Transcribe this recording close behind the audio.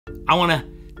I want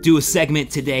to do a segment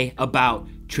today about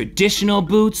traditional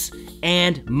boots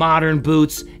and modern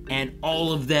boots and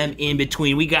all of them in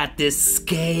between. We got this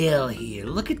scale here.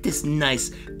 Look at this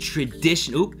nice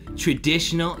traditional.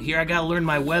 Here, I gotta learn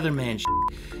my weatherman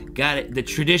shit. Got it, the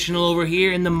traditional over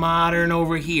here and the modern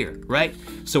over here, right?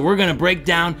 So we're gonna break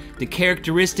down the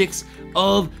characteristics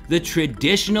of the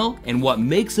traditional and what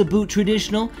makes a boot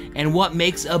traditional and what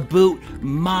makes a boot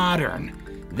modern.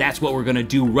 That's what we're gonna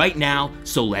do right now,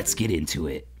 so let's get into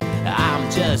it. I'm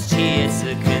just here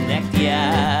to connect ya,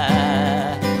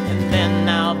 and then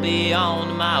I'll be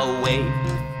on my way.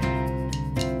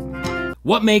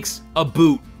 What makes a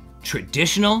boot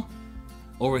traditional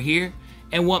over here,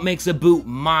 and what makes a boot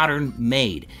modern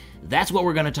made? That's what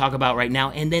we're gonna talk about right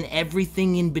now, and then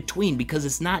everything in between, because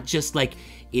it's not just like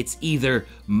it's either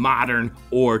modern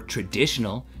or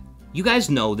traditional. You guys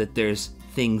know that there's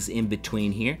things in between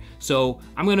here. So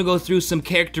I'm gonna go through some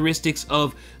characteristics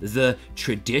of the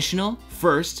traditional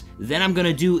first, then I'm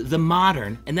gonna do the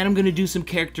modern, and then I'm gonna do some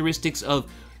characteristics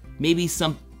of maybe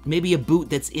a boot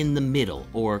that's in the middle,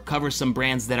 or cover some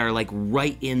brands that are like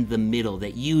right in the middle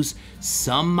that use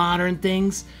some modern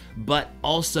things but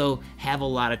also have a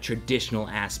lot of traditional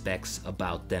aspects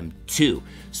about them too.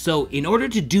 So in order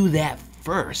to do that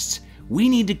first, we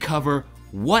need to cover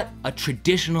what a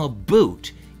traditional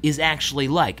boot is actually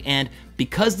like. And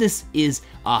because this is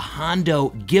a Hondo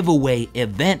giveaway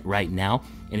event right now,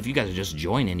 and if you guys are just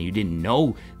joining and you didn't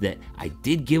know that I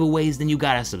did giveaways, then you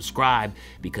gotta subscribe,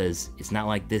 because it's not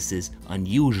like this is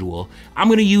unusual. I'm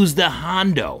gonna use the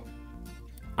Hondo.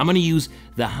 I'm gonna use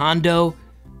the Hondo.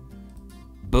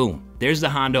 Boom, there's the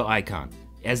Hondo icon.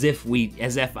 As if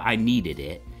I needed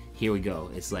it. Here we go.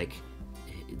 It's like,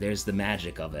 there's the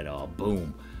magic of it all.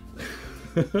 Boom.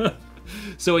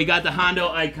 So we got the Hondo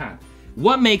icon.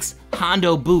 What makes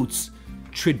Hondo boots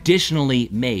traditionally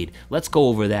made? Let's go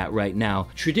over that right now.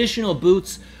 Traditional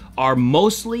boots are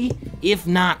mostly, if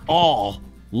not all,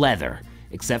 leather,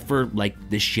 except for like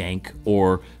the shank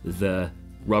or the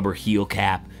rubber heel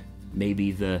cap,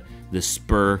 maybe the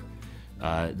spur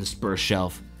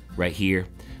shelf right here.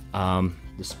 The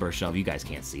spur shelf, you guys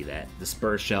can't see that. The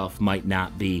spur shelf might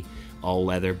not be all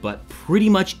leather, but pretty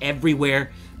much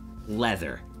everywhere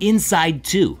leather. Inside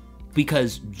too,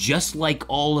 because just like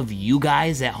all of you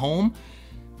guys at home,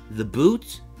 the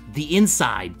boot, the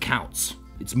inside counts.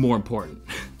 It's more important.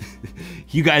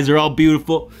 You guys are all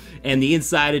beautiful, and the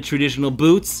inside of traditional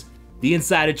boots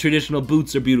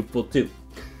are beautiful too.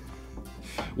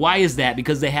 Why is that?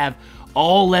 Because they have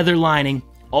all leather lining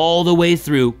all the way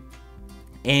through,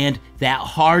 and that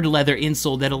hard leather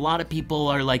insole that a lot of people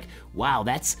are like, wow,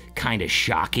 that's kind of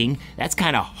shocking. That's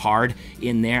kind of hard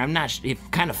in there. It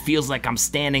kind of feels like I'm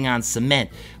standing on cement,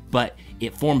 but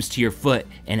it forms to your foot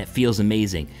and it feels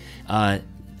amazing.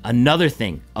 Another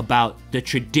thing about the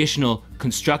traditional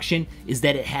construction is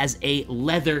that it has a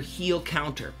leather heel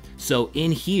counter. So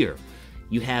in here,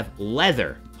 you have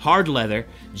leather, hard leather,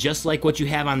 just like what you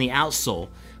have on the outsole,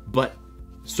 but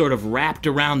sort of wrapped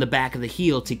around the back of the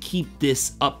heel to keep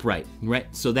this upright, right?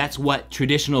 So that's what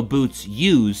traditional boots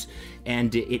use,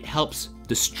 and it helps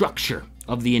the structure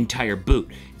of the entire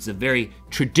boot. It's a very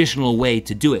traditional way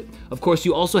to do it. Of course,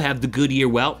 you also have the Goodyear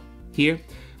welt here,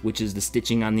 which is the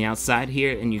stitching on the outside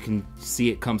here, and you can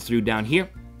see it come through down here.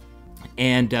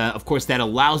 And of course, that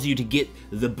allows you to get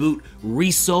the boot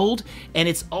resoled, and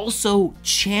it's also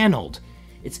channeled.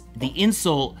 It's the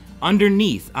insole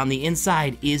underneath on the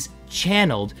inside is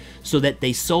channeled so that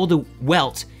they sew the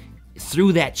welt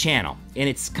through that channel. And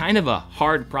it's kind of a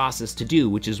hard process to do,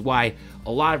 which is why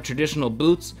a lot of traditional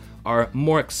boots are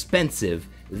more expensive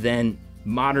than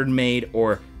modern made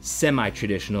or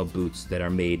semi-traditional boots that are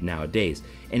made nowadays.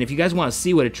 And if you guys want to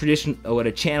see what a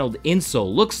channeled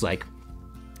insole looks like,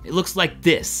 it looks like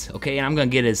this, okay? And I'm gonna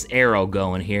get this arrow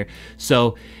going here.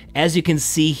 So as you can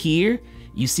see here,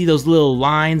 you see those little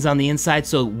lines on the inside.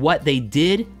 So what they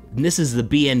did, and this is the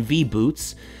BNV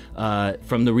boots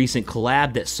from the recent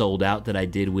collab that sold out that I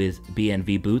did with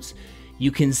BNV Boots.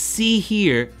 You can see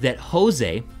here that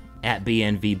Jose at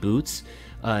BNV Boots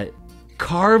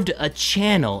carved a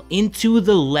channel into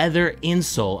the leather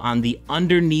insole on the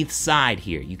underneath side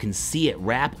here. You can see it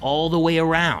wrap all the way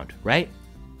around, right?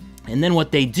 And then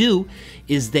what they do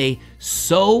is they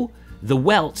sew the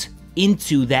welt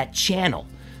into that channel.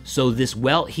 So this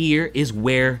welt here is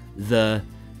where the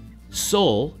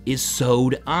sole is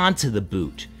sewed onto the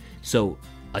boot. So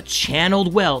a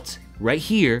channeled welt right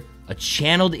here, a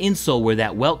channeled insole where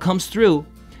that welt comes through,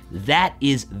 that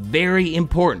is very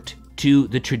important to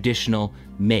the traditional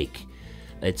make.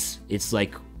 It's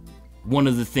like one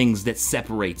of the things that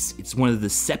separates, it's one of the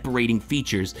separating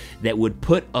features that would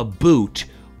put a boot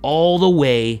all the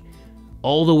way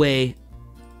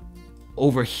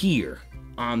over here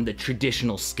on the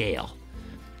traditional scale.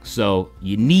 So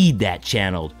you need that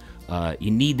channeled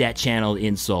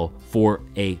insole for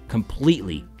a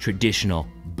completely traditional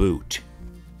boot.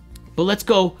 But let's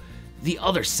go the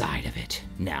other side of it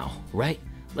now, right?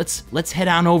 Let's head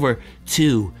on over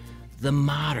to the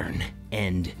modern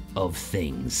end of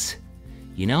things,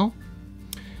 you know?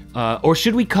 Or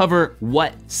should we cover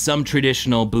what some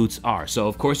traditional boots are? So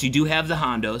of course you do have the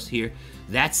Hondos here.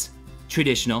 That's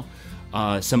traditional.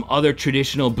 Some other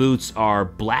traditional boots are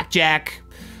Blackjack,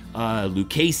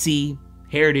 Lucchese,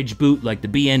 Heritage boot like the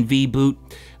BNV boot,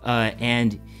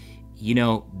 and you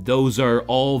know, those are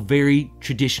all very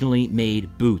traditionally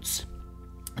made boots.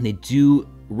 And they do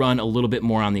run a little bit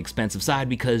more on the expensive side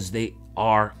because they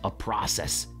are a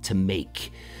process to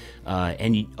make.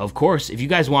 And of course, if you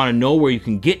guys want to know where you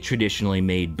can get traditionally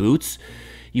made boots,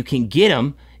 you can get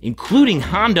them, including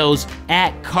Hondos,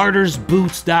 at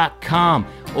cartersboots.com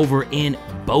over in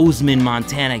Bozeman,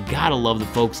 Montana. Gotta love the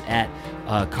folks at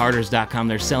carters.com.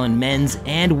 They're selling men's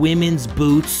and women's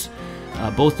boots,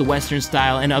 both the Western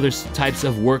style and other types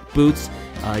of work boots.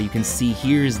 You can see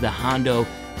here's the Hondo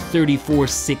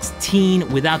 3416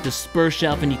 without the spur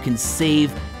shelf, and you can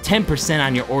save 10%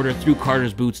 on your order through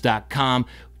cartersboots.com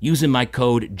using my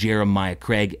code Jeremiah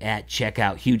Craig at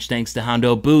checkout. Huge thanks to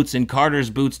Hondo Boots and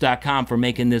cartersboots.com for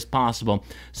making this possible.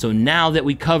 So now that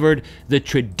we covered the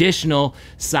traditional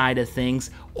side of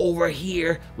things, over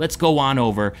here, let's go on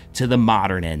over to the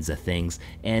modern ends of things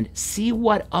and see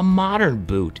what a modern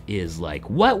boot is like.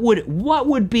 What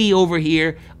would be over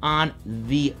here on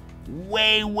the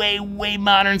way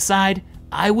modern side?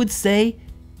 I would say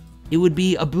it would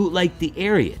be a boot like the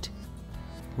Ariat,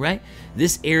 right?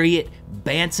 This Ariat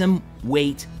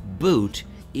bantamweight boot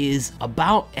is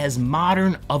about as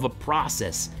modern of a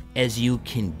process as you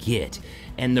can get.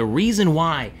 And the reason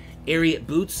why Ariat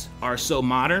boots are so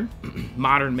modern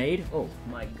made, oh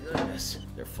my goodness,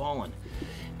 they're falling.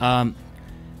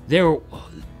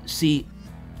 See,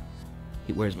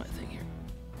 where's my thing here?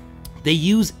 They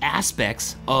use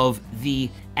aspects of the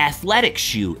athletic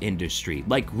shoe industry,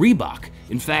 like Reebok.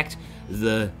 In fact,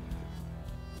 the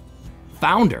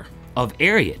founder of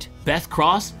Ariat, Beth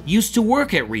Cross, used to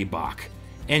work at Reebok,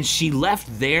 and she left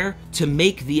there to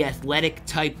make the athletic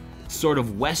type sort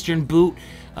of Western boot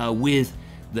with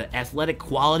the athletic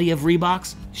quality of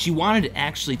Reeboks. She wanted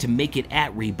actually to make it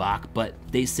at Reebok, but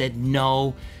they said,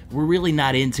 no, we're really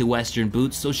not into Western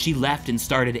boots, so she left and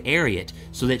started Ariat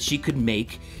so that she could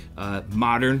make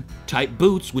modern type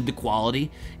boots with the quality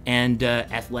and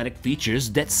athletic features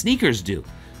that sneakers do.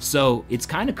 So it's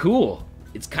kind of cool.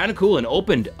 It's kind of cool and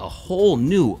opened a whole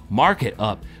new market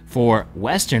up for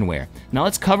Western wear. Now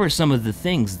let's cover some of the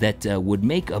things that would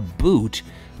make a boot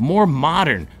more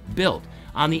modern built.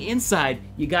 On the inside,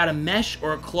 you got a mesh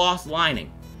or a cloth lining.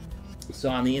 So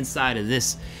on the inside of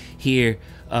this here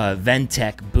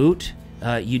Ventec boot,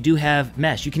 you do have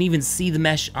mesh. You can even see the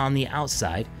mesh on the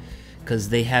outside because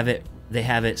they have it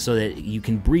so that you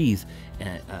can breathe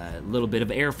a little bit of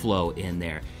airflow in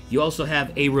there. You also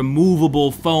have a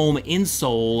removable foam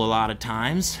insole a lot of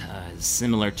times,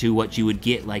 similar to what you would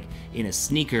get like in a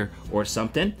sneaker or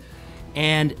something.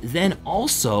 And then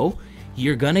also,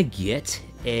 you're gonna get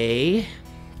a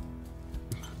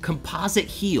composite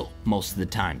heel most of the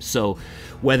time. So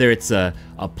whether it's a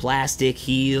plastic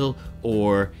heel,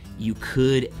 or you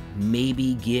could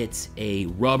maybe get a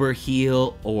rubber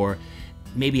heel, or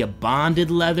maybe a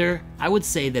bonded leather. I would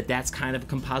say that that's kind of a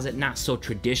composite, not so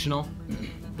traditional,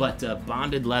 but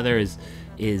bonded leather is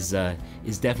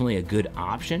definitely a good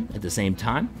option at the same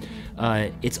time.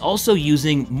 It's also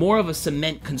using more of a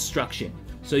cement construction.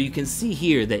 So you can see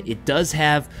here that it does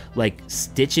have like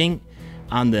stitching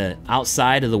on the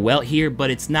outside of the welt here,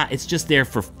 but it's not, it's just there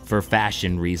for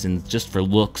fashion reasons, just for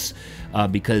looks,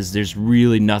 because there's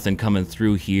really nothing coming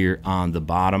through here on the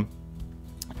bottom.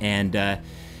 And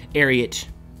Ariat,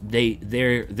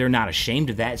 they're not ashamed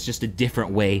of that. It's just a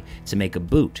different way to make a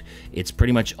boot. It's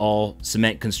pretty much all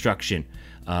cement construction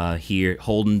here,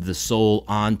 holding the sole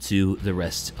onto the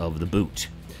rest of the boot.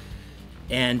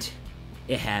 And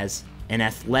it has an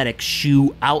athletic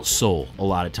shoe outsole a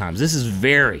lot of times. This is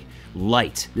very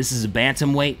light. This is a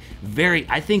bantamweight.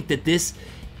 I think that this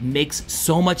makes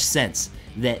so much sense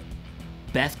that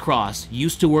Beth Cross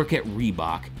used to work at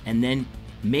Reebok and then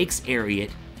makes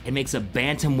Ariat. It makes a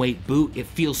bantamweight boot. It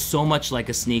feels so much like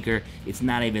a sneaker. It's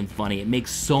not even funny. It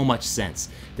makes so much sense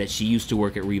that she used to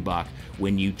work at Reebok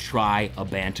when you try a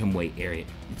bantamweight Ariat.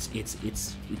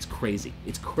 It's crazy.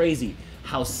 It's crazy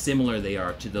how similar they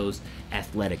are to those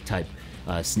athletic type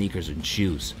sneakers and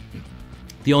shoes.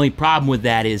 The only problem with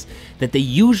that is that they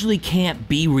usually can't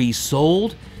be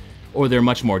resold, or they're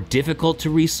much more difficult to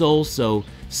resole, so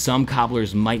some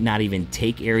cobblers might not even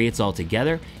take Ariats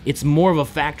altogether. It's more of a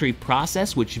factory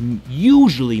process, which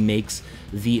usually makes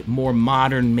the more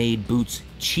modern made boots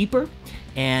cheaper.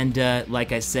 And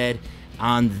like I said,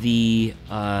 on the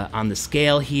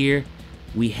scale here,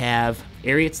 we have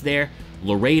Ariats there.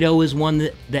 Laredo is one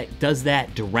that does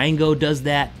that. Durango does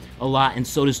that a lot, and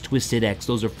so does Twisted X.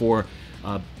 Those are 4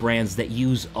 brands that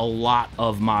use a lot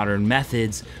of modern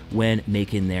methods when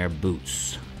making their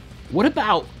boots. What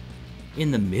about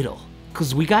in the middle?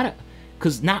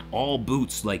 Because not all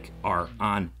boots like are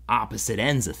on opposite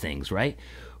ends of things, right?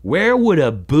 Where would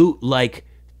a boot like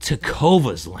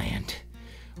Tecovas land?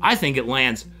 I think it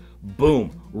lands,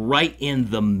 boom, right in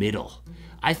the middle.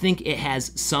 I think it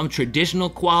has some traditional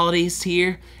qualities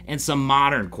here and some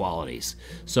modern qualities.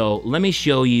 So let me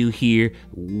show you here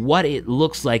what it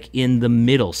looks like in the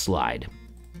middle slide.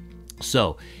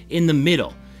 So in the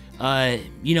middle,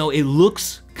 you know, it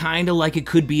looks kind of like it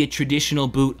could be a traditional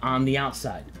boot on the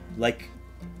outside,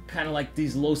 kind of like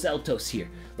these Los Altos here.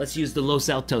 Let's use the Los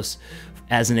Altos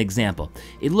as an example.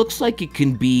 It looks like it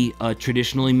can be a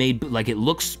traditionally made boot, like it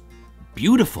looks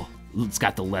beautiful. It's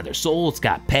got the leather sole, it's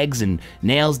got pegs and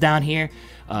nails down here.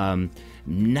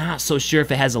 Not so sure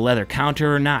if it has a leather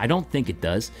counter or not. I don't think it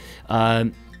does.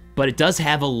 But it does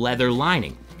have a leather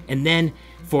lining. And then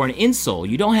for an insole,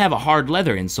 you don't have a hard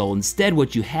leather insole. Instead,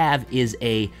 what you have is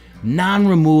a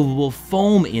non-removable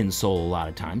foam insole a lot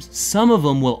of times. Some of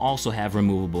them will also have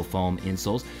removable foam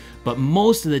insoles, but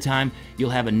most of the time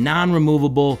you'll have a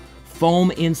non-removable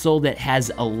foam insole that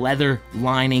has a leather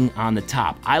lining on the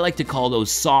top. I like to call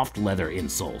those soft leather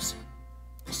insoles.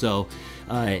 So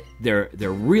they're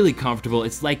really comfortable.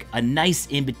 It's like a nice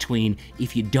in-between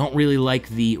if you don't really like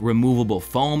the removable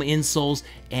foam insoles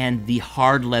and the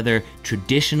hard leather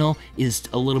traditional is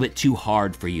a little bit too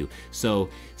hard for you. So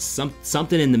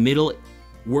something in the middle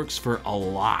works for a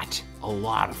lot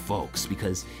of folks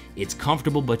because it's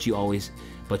comfortable, but you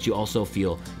also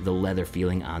feel the leather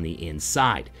feeling on the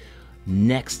inside.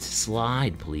 Next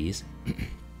slide, please.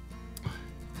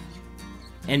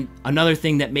 And another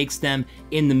thing that makes them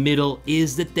in the middle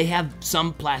is that they have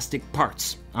some plastic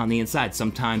parts on the inside.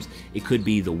 Sometimes it could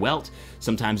be the welt,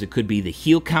 sometimes it could be the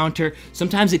heel counter,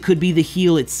 sometimes it could be the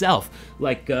heel itself.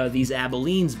 Like these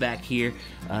Abilenes back here,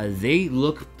 they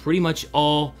look pretty much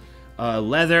all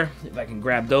leather. If I can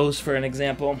grab those for an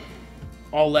example.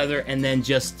 All leather and then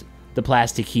just the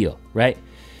plastic heel, right?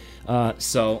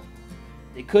 So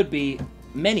it could be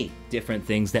many different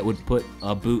things that would put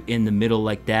a boot in the middle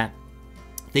like that.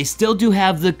 They still do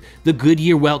have the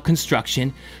Goodyear welt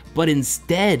construction, but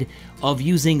instead of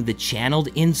using the channeled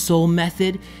insole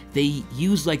method, they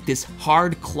use like this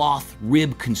hard cloth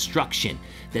rib construction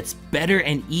that's better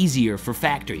and easier for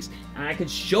factories. And I could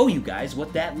show you guys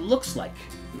what that looks like.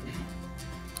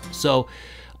 So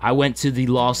I went to the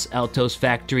Los Altos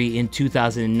factory in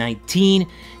 2019,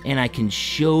 and I can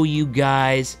show you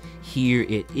guys. Here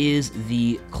it is,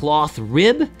 the cloth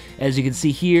rib. As you can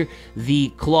see here, the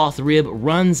cloth rib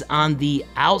runs on the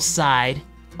outside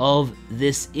of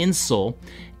this insole,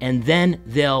 and then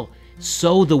they'll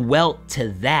sew the welt to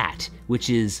that, which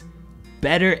is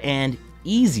better and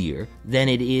easier than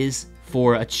it is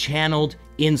for a channeled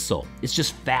insole. It's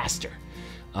just faster.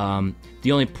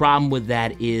 The only problem with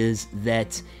that is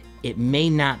that it may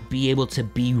not be able to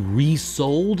be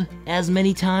resold as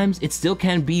many times. It still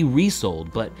can be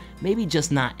resold, but maybe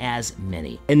just not as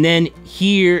many. And then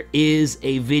here is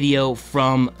a video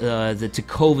from the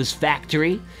Tecovas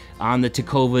factory on the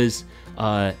Tecovas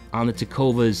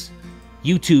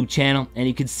YouTube channel, and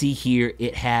you can see here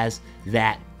it has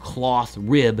that cloth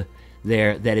rib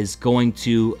there that is going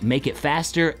to make it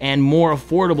faster and more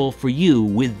affordable for you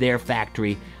with their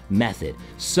factory method.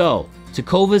 So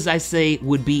Tecovas, I say,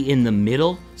 would be in the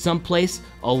middle someplace,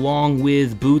 along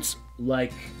with boots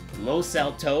like Los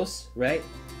Altos, right?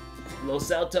 Los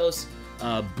Altos.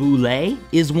 Boulé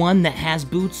is one that has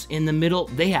boots in the middle.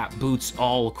 They have boots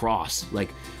all across. Like,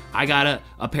 I got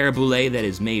a pair of Boulé that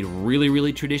is made really,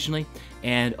 really traditionally,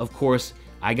 and of course,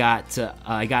 I got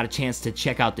a chance to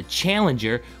check out the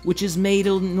Challenger, which is made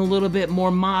in a little bit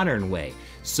more modern way.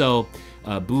 So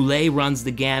Boulé runs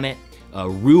the gamut.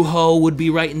 Ruho would be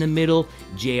right in the middle.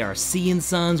 JRC and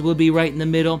Sons would be right in the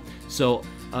middle. So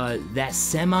that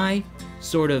semi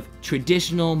sort of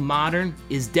traditional modern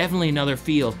is definitely another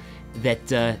feel that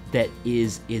that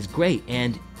is great,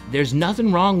 and there's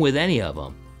nothing wrong with any of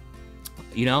them.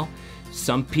 You know,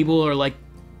 some people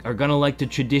are gonna like the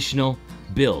traditional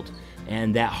build,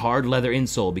 and that hard leather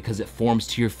insole because it forms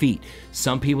to your feet.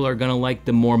 Some people are gonna like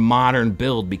the more modern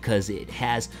build because it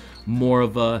has more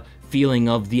of a feeling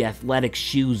of the athletic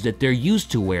shoes that they're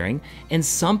used to wearing, and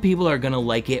some people are gonna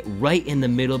like it right in the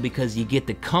middle because you get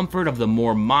the comfort of the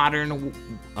more modern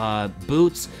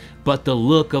boots, but the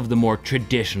look of the more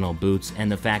traditional boots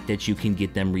and the fact that you can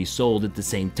get them resold at the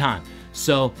same time.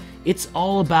 So it's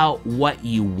all about what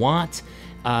you want,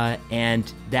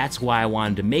 and that's why I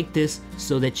wanted to make this,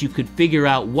 so that you could figure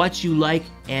out what you like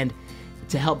and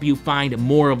to help you find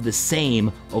more of the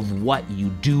same of what you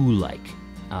do like.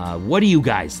 What do you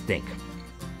guys think?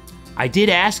 I did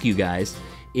ask you guys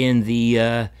in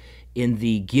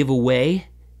the giveaway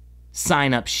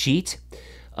sign-up sheet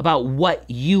about what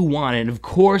you wanted. Of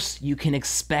course, you can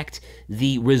expect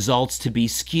the results to be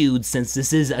skewed since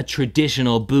this is a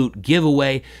traditional boot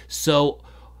giveaway. So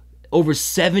over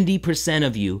 70%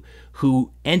 of you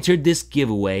who entered this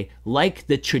giveaway like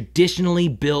the traditionally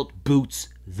built boots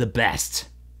the best.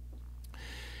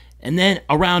 And then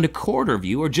around a quarter of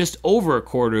you, or just over a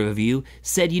quarter of you,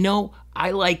 said, you know,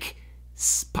 I like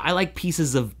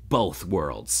pieces of both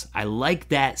worlds. I like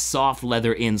that soft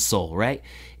leather insole, right?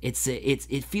 It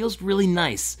feels really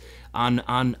nice on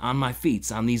my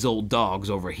feet, on these old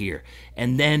dogs over here.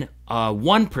 And then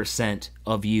 1%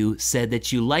 of you said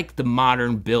that you like the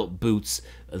modern built boots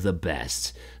the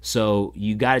best. So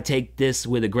you got to take this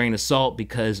with a grain of salt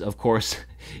because, of course,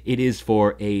 it is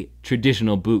for a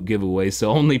traditional boot giveaway, so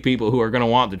only people who are going to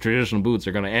want the traditional boots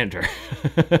are going to enter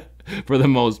for the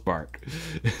most part.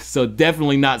 So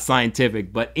definitely not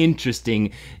scientific, but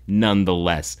interesting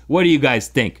nonetheless. What do you guys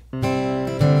think?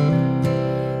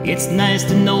 It's nice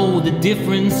to know the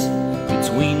difference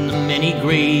between the many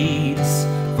grades,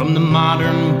 from the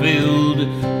modern build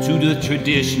to the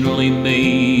traditionally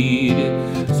made.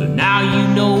 So now you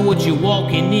know what you're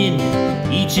walking in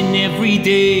each and every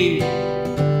day.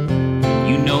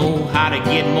 You know how to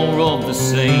get more of the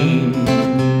same.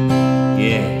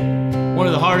 Yeah, one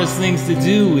of the hardest things to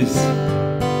do is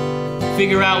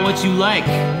figure out what you like.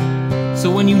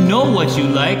 So when you know what you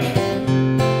like,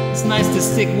 it's nice to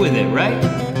stick with it, right?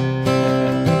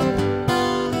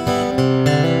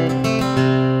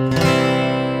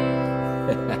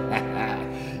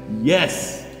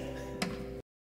 Yes.